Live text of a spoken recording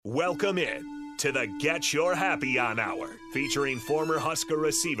Welcome in to the Get Your Happy On Hour, featuring former Husker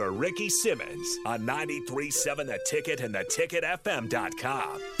receiver Ricky Simmons on 93.7 The Ticket and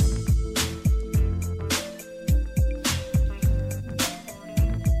theticketfm.com.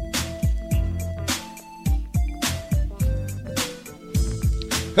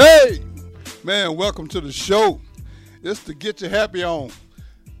 Hey, man, welcome to the show. It's the Get Your Happy On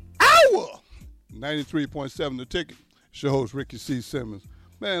Hour, 93.7 The Ticket. It's your host, Ricky C. Simmons.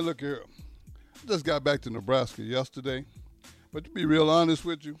 Man, look here. I just got back to Nebraska yesterday. But to be real honest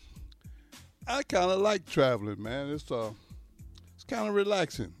with you, I kind of like traveling, man. It's kind of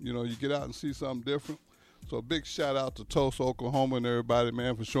relaxing. You know, you get out and see something different. So a big shout out to Tulsa, Oklahoma and everybody,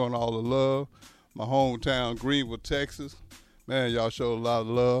 man, for showing all the love. My hometown, Greenville, Texas. Man, y'all showed a lot of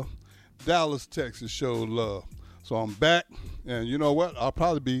love. Dallas, Texas showed love. So I'm back, and you know what? I'll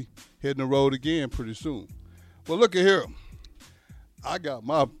probably be hitting the road again pretty soon. Well, look at here. I got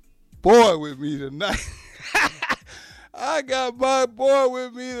my boy with me tonight.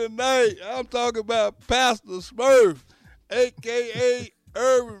 I'm talking about Pastor Smurf, a.k.a.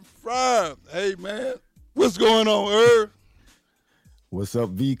 Irving Fryar. Hey, man, what's going on, Irv? What's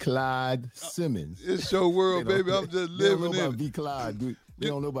up, V. Clyde Simmons? It's your world, baby. I'm just living in it. They don't know about V. Clyde, do they?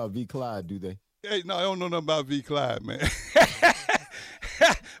 Don't know about V. Clyde, do they? Hey, no, I don't know nothing about V. Clyde, man.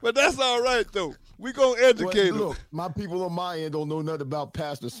 But that's all right, though. We going to educate them. Look, my people on my end don't know nothing about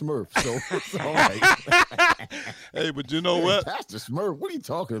Pastor Smurf, so it's all right. Hey, but you know what? Pastor Smurf, what are you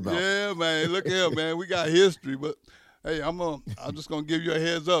talking about? Yeah, man. Look here, man. We got history, but, hey, I'm just going to give you a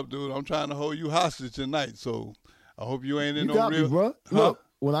heads up, dude. I'm trying to hold you hostage tonight, so I hope you ain't in no real. Me, bro. Huh? Look,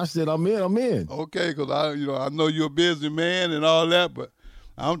 when I said I'm in, I'm in. Okay, because I know you're a busy man and all that, but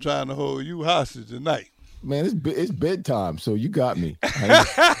I'm trying to hold you hostage tonight. Man, it's bedtime, so you got me.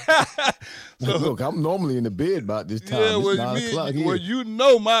 So, look, I'm normally in the bed about this time. Yeah, it's 9 o'clock here. Well, you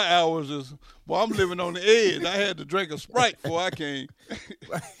know my hours is, well, I'm living on the edge. I had to drink a Sprite before I came.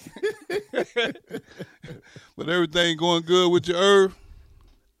 But everything going good with your Irv?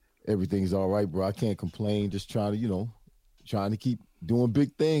 Everything's all right, bro. I can't complain. Just trying to keep doing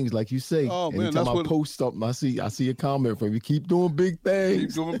big things, like you say. Oh, man, anytime I post something, I see a comment from you. Keep doing big things.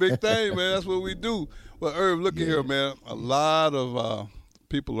 Keep doing big things, man. That's what we do. Well, Irv, look at here, man. A lot of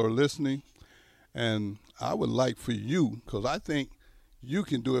people are listening, and I would like for you, because I think you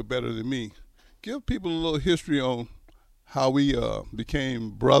can do it better than me, give people a little history on how we became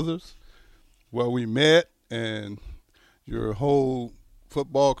brothers, where we met, and your whole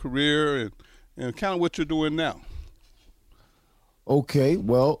football career, and kind of what you're doing now. Okay,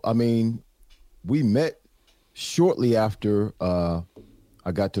 well, I mean, we met shortly after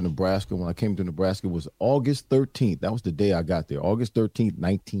I got to Nebraska. When I came to Nebraska, it was August 13th. That was the day I got there, August 13th,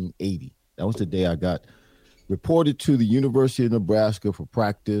 1980. That was the day I got reported to the University of Nebraska for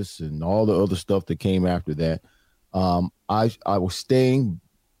practice and all the other stuff that came after that. I was staying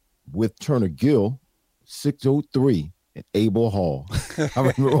with Turner Gill, 603. At Abel Hall.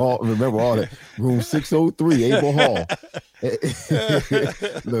 I remember all that. Room 603, Abel Hall.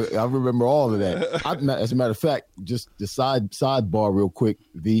 Look, I remember all of that. As a matter of fact, just the sidebar real quick,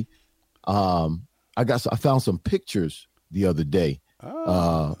 V. I found some pictures the other day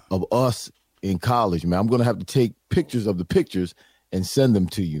of us in college, man. I'm going to have to take pictures of the pictures and send them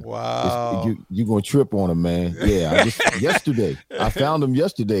to you. Wow. You're going to trip on them, man. Yeah. Yesterday. I found them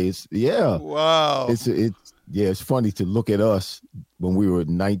yesterday. Wow. It's funny to look at us when we were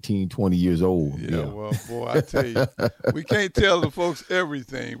 19, 20 years old. Yeah, well, boy, I tell you, we can't tell the folks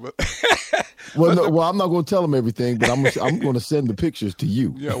everything, but well, I'm not going to tell them everything, but I'm going to send the pictures to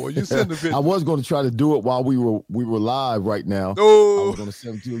you. Yeah, well, you send the pictures. I was going to try to do it while we were live right now. Oh. I was going to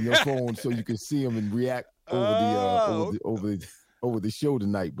send them to you on your phone so you can see them and react over the show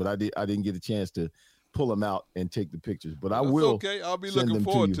tonight, but I didn't get a chance to pull them out and take the pictures. But That's I will. Okay, I'll be looking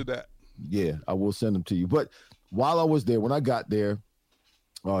forward to that. Yeah, I will send them to you. But while I was there, when I got there,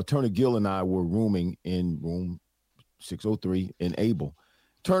 Turner Gill and I were rooming in room 603 in Abel.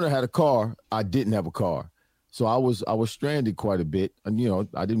 Turner had a car. I didn't have a car. So I was stranded quite a bit. And,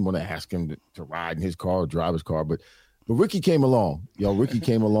 I didn't want to ask him to ride in his car or drive his car. But Ricky came along. Ricky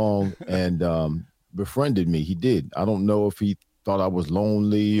came along and befriended me. He did. I don't know if he thought I was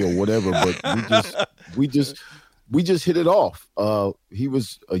lonely or whatever, but we just hit it off. He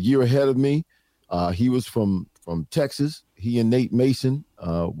was a year ahead of me. He was from Texas. He and Nate Mason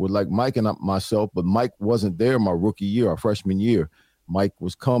were like Mike and myself, but Mike wasn't there my rookie year, our freshman year. Mike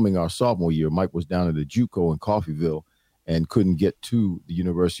was coming our sophomore year. Mike was down at the JUCO in Coffeyville and couldn't get to the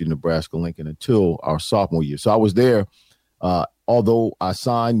University of Nebraska-Lincoln until our sophomore year. So I was there although I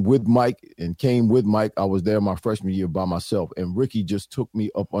signed with Mike and came with Mike, I was there my freshman year by myself. And Ricky just took me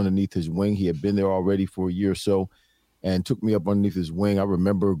up underneath his wing. He had been there already for a year or so and took me up underneath his wing. I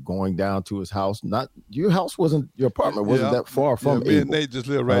remember going down to his house. Your apartment wasn't that far from me Abel. and Nate just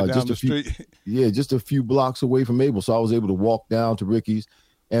lived right down the street. Yeah, just a few blocks away from Abel. So I was able to walk down to Ricky's,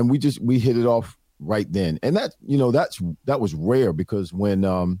 and we hit it off right then. And that was rare, because when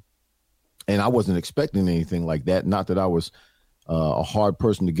and I wasn't expecting anything like that. Not that I was a hard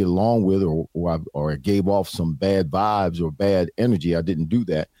person to get along with, or I gave off some bad vibes or bad energy. I didn't do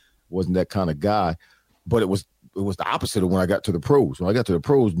that. Wasn't that kind of guy. But it was the opposite of when I got to the pros. When I got to the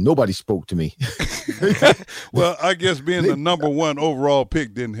pros, nobody spoke to me. Well, I guess being the number one overall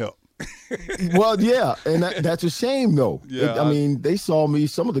pick didn't help. Well, yeah, and that's a shame, though. Yeah, I mean, they saw me.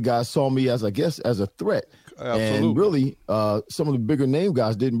 Some of the guys saw me as a threat. Absolutely. And really, some of the bigger name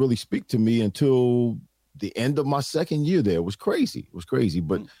guys didn't really speak to me until the end of my second year there. It was crazy.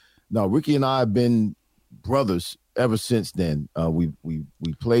 But no, Ricky and I have been brothers ever since then. We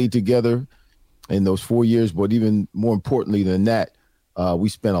played together in those 4 years, but even more importantly than that, we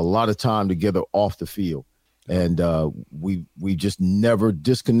spent a lot of time together off the field. And we just never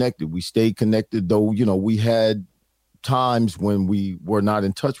disconnected. We stayed connected, though, we had times when we were not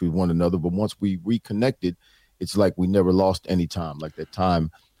in touch with one another. But once we reconnected, it's like we never lost any time. Like that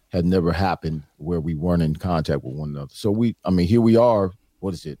time had never happened where we weren't in contact with one another. So here we are,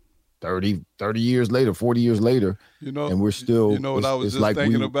 what is it, 30 years later, 40 years later, and we're still. You know what I was just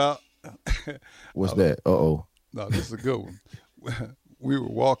thinking about? What's that? Uh-oh. No, this is a good one. We were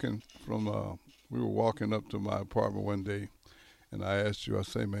walking up to my apartment one day, and I asked you, I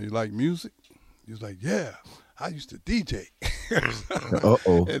say, man, you like music? He was like, yeah, I used to DJ.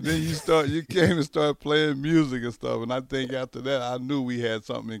 Uh-oh. And then you came and started playing music and stuff, and I think after that I knew we had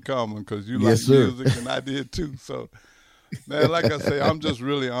something in common, because you like music and I did too. So, man, like I say, I'm just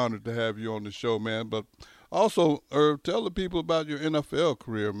really honored to have you on the show, man. But also, Irv, tell the people about your NFL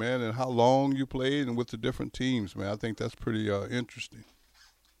career, man, and how long you played and with the different teams, man. I think that's pretty interesting.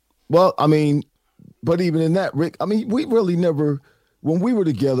 Well, but even in that, Rick, we really never, when we were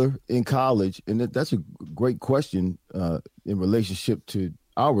together in college, and that's a great question in relationship to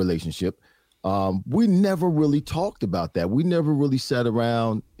our relationship, we never really talked about that. We never really sat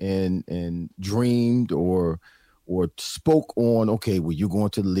around and dreamed or spoke on, okay, well, you're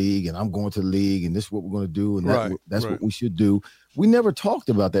going to the league and I'm going to the league and this is what we're going to do and that's what we should do. We never talked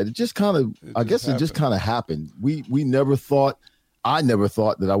about that. It just kind of, it just kind of happened. I never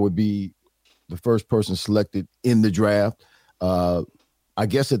thought that I would be the first person selected in the draft. I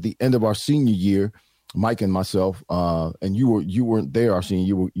guess at the end of our senior year, Mike and myself, and you weren't there our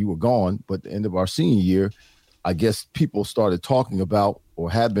senior year, you were gone, but at the end of our senior year, I guess people started talking about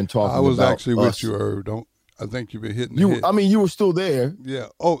or had been talking about I was actually us. with you, Irv. I think you've been hitting the hit. You were still there. Yeah.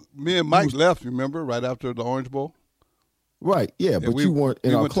 Oh, me and Mike left, remember, right after the Orange Bowl? Right, yeah, but you weren't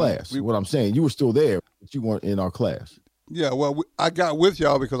in our class. What I'm saying, you were still there, but you weren't in our class. Yeah, well, I got with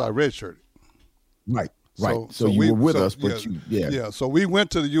y'all because I redshirted. Right. So you were with us, but Yeah, so we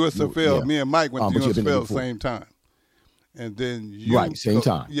went to the USFL. Me and Mike went to the USFL at the same time. And then same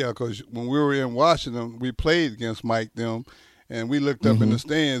time. Yeah, because when we were in Washington, we played against Mike them, and we looked up in the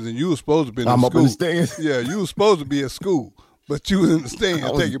stands, and you were supposed to be in school. up in the stands? Yeah, you were supposed to be at school, but you was in the stands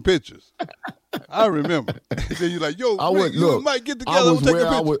taking pictures. I remember. Then you're like, yo, Rick, you and Mike get together, we'll take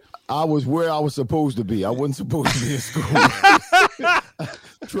a picture. I was where I was supposed to be. I wasn't supposed to be in school.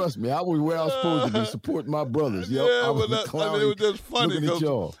 Trust me, I was where I was supposed to be, supporting my brothers. Yep, yeah, it was just funny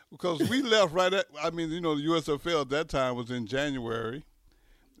because we left right at, the USFL at that time was in January.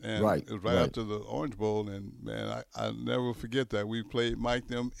 And it was right after the Orange Bowl. And, man, I never forget that. We played Mike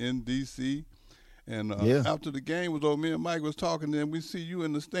them in D.C., and after the game was over, me and Mike was talking, and we see you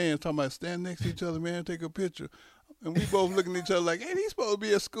in the stands talking about stand next to each other, man, take a picture. And we both looking at each other like, hey, he's supposed to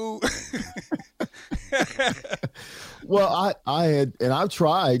be at school. Well, I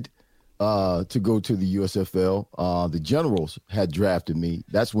tried to go to the USFL. The Generals had drafted me.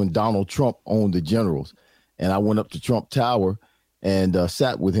 That's when Donald Trump owned the Generals. And I went up to Trump Tower and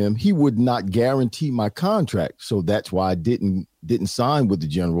sat with him. He would not guarantee my contract. So that's why I didn't sign with the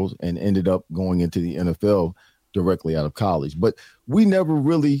Generals and ended up going into the NFL directly out of college. But we never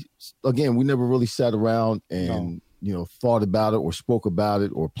really sat around and, thought about it or spoke about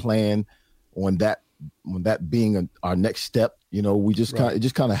it or planned on that being our next step. We just it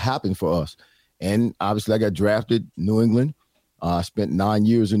just kind of happened for us. And obviously I got drafted New England. I spent 9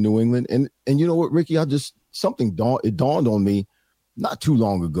 years in New England. And you know what, Ricky, it dawned on me not too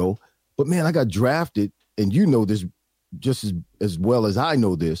long ago, but man, I got drafted, and you know this just as well as I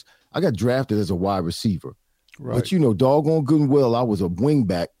know this. I got drafted as a wide receiver. Right. But, doggone good and well, I was a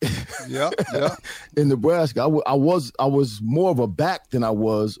wingback. Yeah. In Nebraska, I was more of a back than I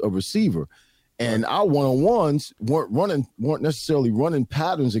was a receiver. And our one-on-ones weren't necessarily running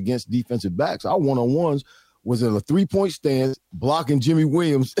patterns against defensive backs. Our one-on-ones was in a three-point stance, blocking Jimmy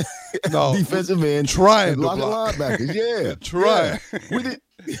Williams, defensive end, trying to block linebackers. Yeah, trying. Yeah.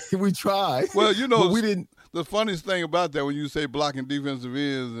 We tried. Well, but we didn't. The funniest thing about that, when you say blocking defensive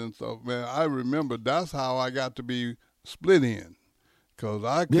ends and stuff, man, I remember that's how I got to be split end, because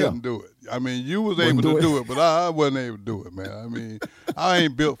I couldn't do it. I mean, you was able to do it, but I wasn't able to do it, man. I mean, I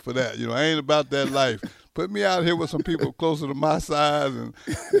ain't built for that. I ain't about that life. Put me out here with some people closer to my size, and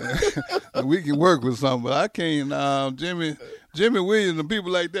we can work with something. But I can't. Jimmy Williams and people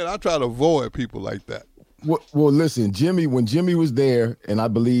like that, I try to avoid people like that. Well, listen, when Jimmy was there, and I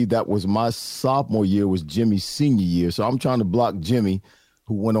believe that was my sophomore year, was Jimmy's senior year. So I'm trying to block Jimmy,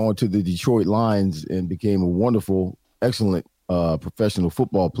 who went on to the Detroit Lions and became a wonderful, excellent professional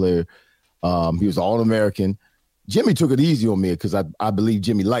football player. He was All-American. Jimmy took it easy on me because I believe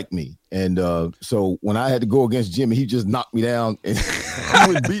Jimmy liked me. And so when I had to go against Jimmy, he just knocked me down and he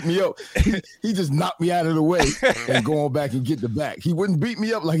would beat me up. He just knocked me out of the way and go on back and get the back. He wouldn't beat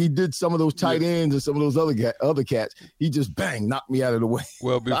me up like he did some of those tight ends and some of those other cats. He just knocked me out of the way.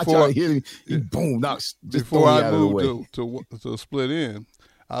 Well, before I tried to hit him, he boom, before I moved to split end,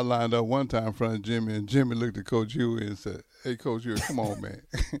 I lined up one time in front of Jimmy, and Jimmy looked at Coach Huey and said, "Hey, Coach Huey, come on, man.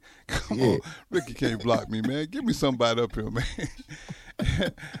 Come on. Ricky can't block me, man. Give me somebody up here, man."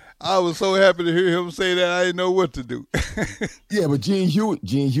 I was so happy to hear him say that I didn't know what to do. Yeah, but Gene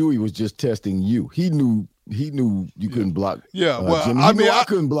Huey was just testing you. He knew you couldn't block. Yeah, well, Jimmy. I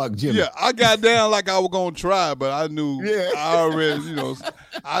couldn't block Jimmy. Yeah, I got down like I was gonna try, but I knew I already,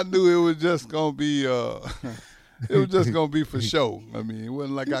 I knew it was just gonna be. It was just going to be for show. I mean, it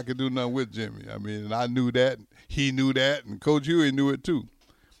wasn't like I could do nothing with Jimmy. I mean, and I knew that. He knew that. And Coach Huey knew it, too.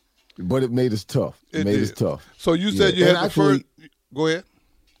 But it made us tough. It made us tough. So you said you had the first – go ahead.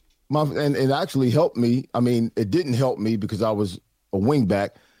 And it actually helped me. I mean, it didn't help me because I was a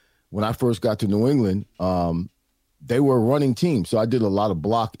wingback. When I first got to New England, they were a running team, so I did a lot of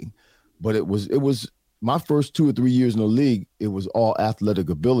blocking. But it was my first 2 or 3 years in the league, it was all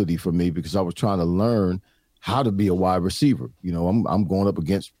athletic ability for me because I was trying to learn how to be a wide receiver. I'm going up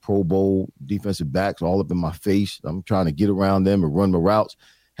against Pro Bowl defensive backs all up in my face. I'm trying to get around them and run my routes.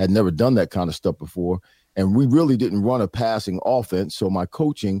 Had never done that kind of stuff before. And we really didn't run a passing offense. So my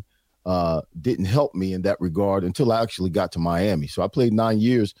coaching didn't help me in that regard until I actually got to Miami. So I played 9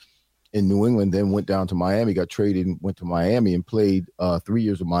 years in New England, then went down to Miami, got traded and went to Miami and played 3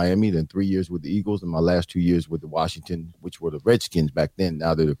 years with Miami, then 3 years with the Eagles, and my last 2 years with the Washington, which were the Redskins back then.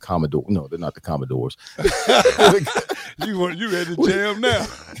 Now they're the Commodores. No, they're not the Commodores. You ready to jam now?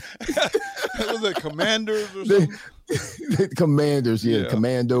 Was it Commanders or something? Commanders, yeah.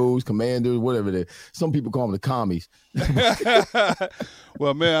 Commandos, Commanders, whatever they. Some people call them the commies.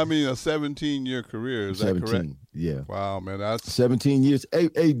 Well, man, I mean, a 17-year career, is 17, that correct? Yeah. Wow, man, that's 17 years.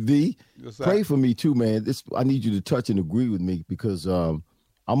 Hey, V, pray for me too, man. I need you to touch and agree with me because I'm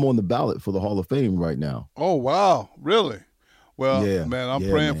on the ballot for the Hall of Fame right now. Oh, wow, really? Well, man, I'm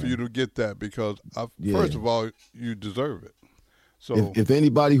praying for you to get that because, first of all, you deserve it. So if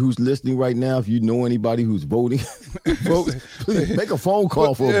anybody who's listening right now, if you know anybody who's voting, please make a phone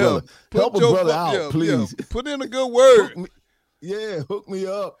call for a brother. Help a brother out, please. Yeah. Put in a good word. Hook me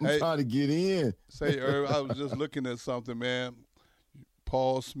up. I'm trying to get in. Say, Irv, I was just looking at something, man.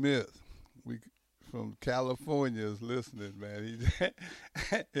 Paul Smith, from California, is listening, man.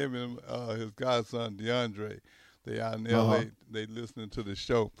 Him and his godson, DeAndre, they out in L.A., they listening to the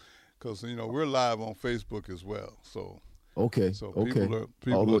show because, we're live on Facebook as well, so. Okay. So okay.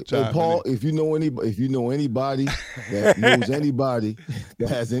 People are chiming Paul, in. if you know anybody that knows anybody that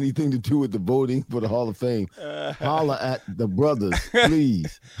has anything to do with the voting for the Hall of Fame, holla at the brothers,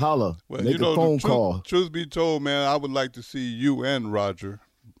 please. Holla. Well, make a phone call. Truth be told, man, I would like to see you and Roger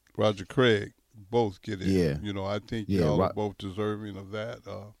Craig, both get in. Yeah. I think y'all are both deserving of that.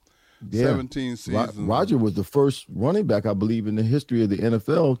 17 seasons. Roger was the first running back, I believe, in the history of the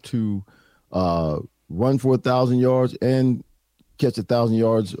NFL to run for 1,000 yards and catch 1,000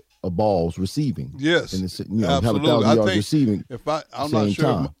 yards of balls receiving. Yes, absolutely. Have 1,000 yards receiving. I'm not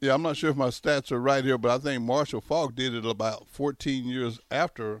sure. I'm not sure if my stats are right here, but I think Marshall Faulk did it about 14 years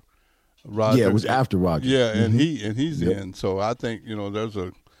after Roger. Yeah, it was after Roger. Yeah, and he's in. So I think there's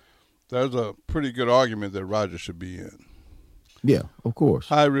a pretty good argument that Roger should be in. Yeah, of course.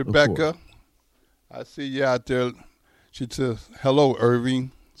 Hi, Rebecca. I see you out there. She says, "Hello,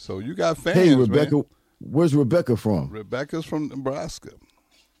 Irving." So you got fans, Hey, Rebecca. Man. Where's Rebecca from? Rebecca's from Nebraska.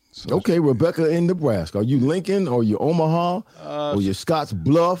 So, Okay, Rebecca in Nebraska. Are you Lincoln or you Omaha or you Scotts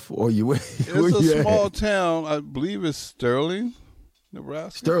Bluff or you? It's a small town. I believe it's Sterling,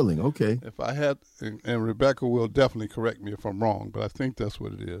 Nebraska. Sterling, okay. If I had, and Rebecca will definitely correct me if I'm wrong, but I think that's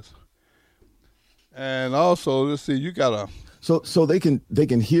what it is. And also, let's see, you got a. So they can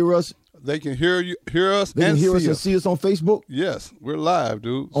hear us. They can hear us. They can hear us and see us on Facebook. Yes, we're live,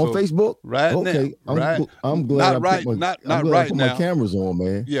 dude. On Facebook, right okay. now. I'm glad. Not right. Not right put now. My cameras on,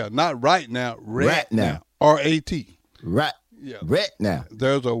 man. Yeah, not right now. Right now. R-A-T. Right. Yeah. Right now.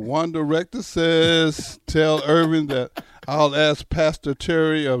 There's a one director says, tell Irving that I'll ask Pastor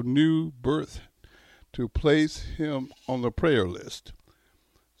Terry of New Birth to place him on the prayer list.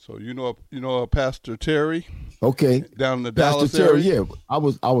 So you know Pastor Terry? Okay. Down in the Pastor Dallas Terry, area? yeah. I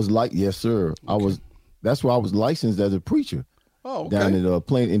was like, yes, sir. Okay. That's why I was licensed as a preacher. Oh, okay. Down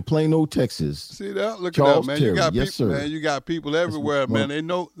in Plano, Texas. See that? Look Charles at that, man. Terry. You got yes, people, sir. man. You got people everywhere, man.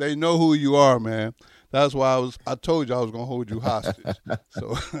 They know who you are, man. That's why I told you I was gonna hold you hostage.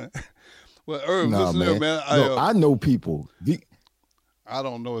 So, well, Irv, listen man. Here, man. I know people. I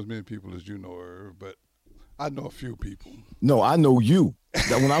don't know as many people as you know, Irv, but I know a few people. No, I know you.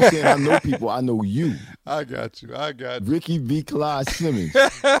 When I'm saying I know people, I know you. I got you. Ricky V. Clyde Simmons.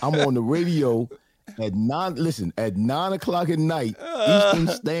 I'm on the radio at 9 o'clock at night, Eastern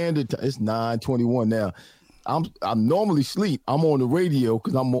Standard Time. It's 9:21 now. I'm normally asleep. I'm on the radio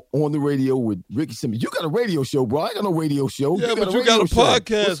because I'm on the radio with Ricky Simmons. You got a radio show, bro. I ain't got no radio show. Yeah, but you got a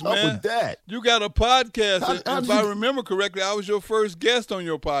podcast, What's man. up with that? You got a podcast. If I remember correctly, I was your first guest on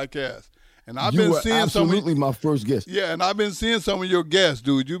your podcast. And I've been seeing absolutely my first guest. Yeah, and I've been seeing some of your guests,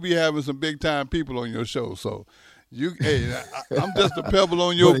 dude. You be having some big time people on your show. So I'm just a pebble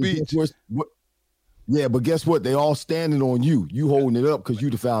on your beach. Yeah, but guess what? They all standing on you. You holding it up because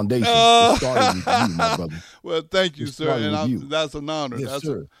you the foundation. It started with you, my brother. Well, thank you, sir. And that's an honor. Yes,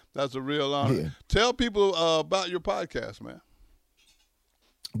 sir. That's a real honor. Yeah. Tell people about your podcast, man.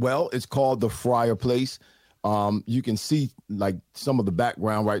 Well, it's called The Fryar Place. You can see like some of the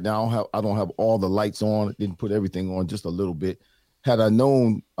background right now. I don't have all the lights on. Didn't put everything on, just a little bit. Had I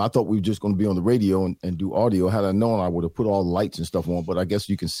known, I thought we were just going to be on the radio and do audio. Had I known, I would have put all the lights and stuff on, but I guess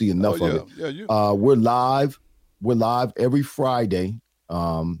you can see enough of it. Yeah, we're live. We're live every Friday,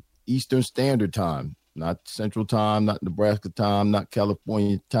 Eastern Standard Time, not Central Time, not Nebraska time, not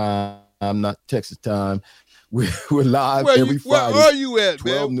California time, not Texas time. We're live every Friday. Where are you at,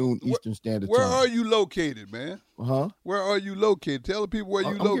 12 man? noon Eastern Standard Where Time. are you located, man? Huh? Where are you located? Tell the people where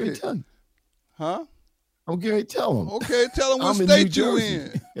you located. Tell you. Huh? I'm going to tell them. Okay, tell them what state you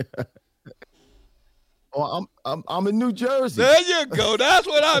in. Oh, I'm in New Jersey. There you go. That's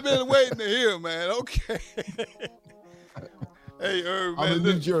what I've been waiting to hear, man. Okay. Hey, Irv, man. I'm in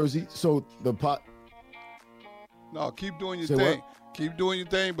New Jersey, so the pot. No, keep doing your thing. What? Keep doing your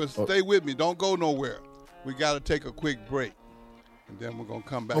thing, but stay with me. Don't go nowhere. We got to take a quick break, and then we're going to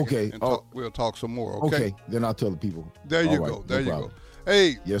come back and talk. We'll talk some more, okay? Okay, then I'll tell the people. There you go. There you go.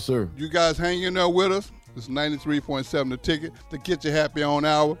 Hey. Yes, sir. You guys hang in there with us. It's 93.7 The Ticket. To get you happy on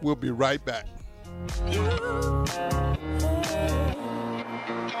hour. We'll be right back.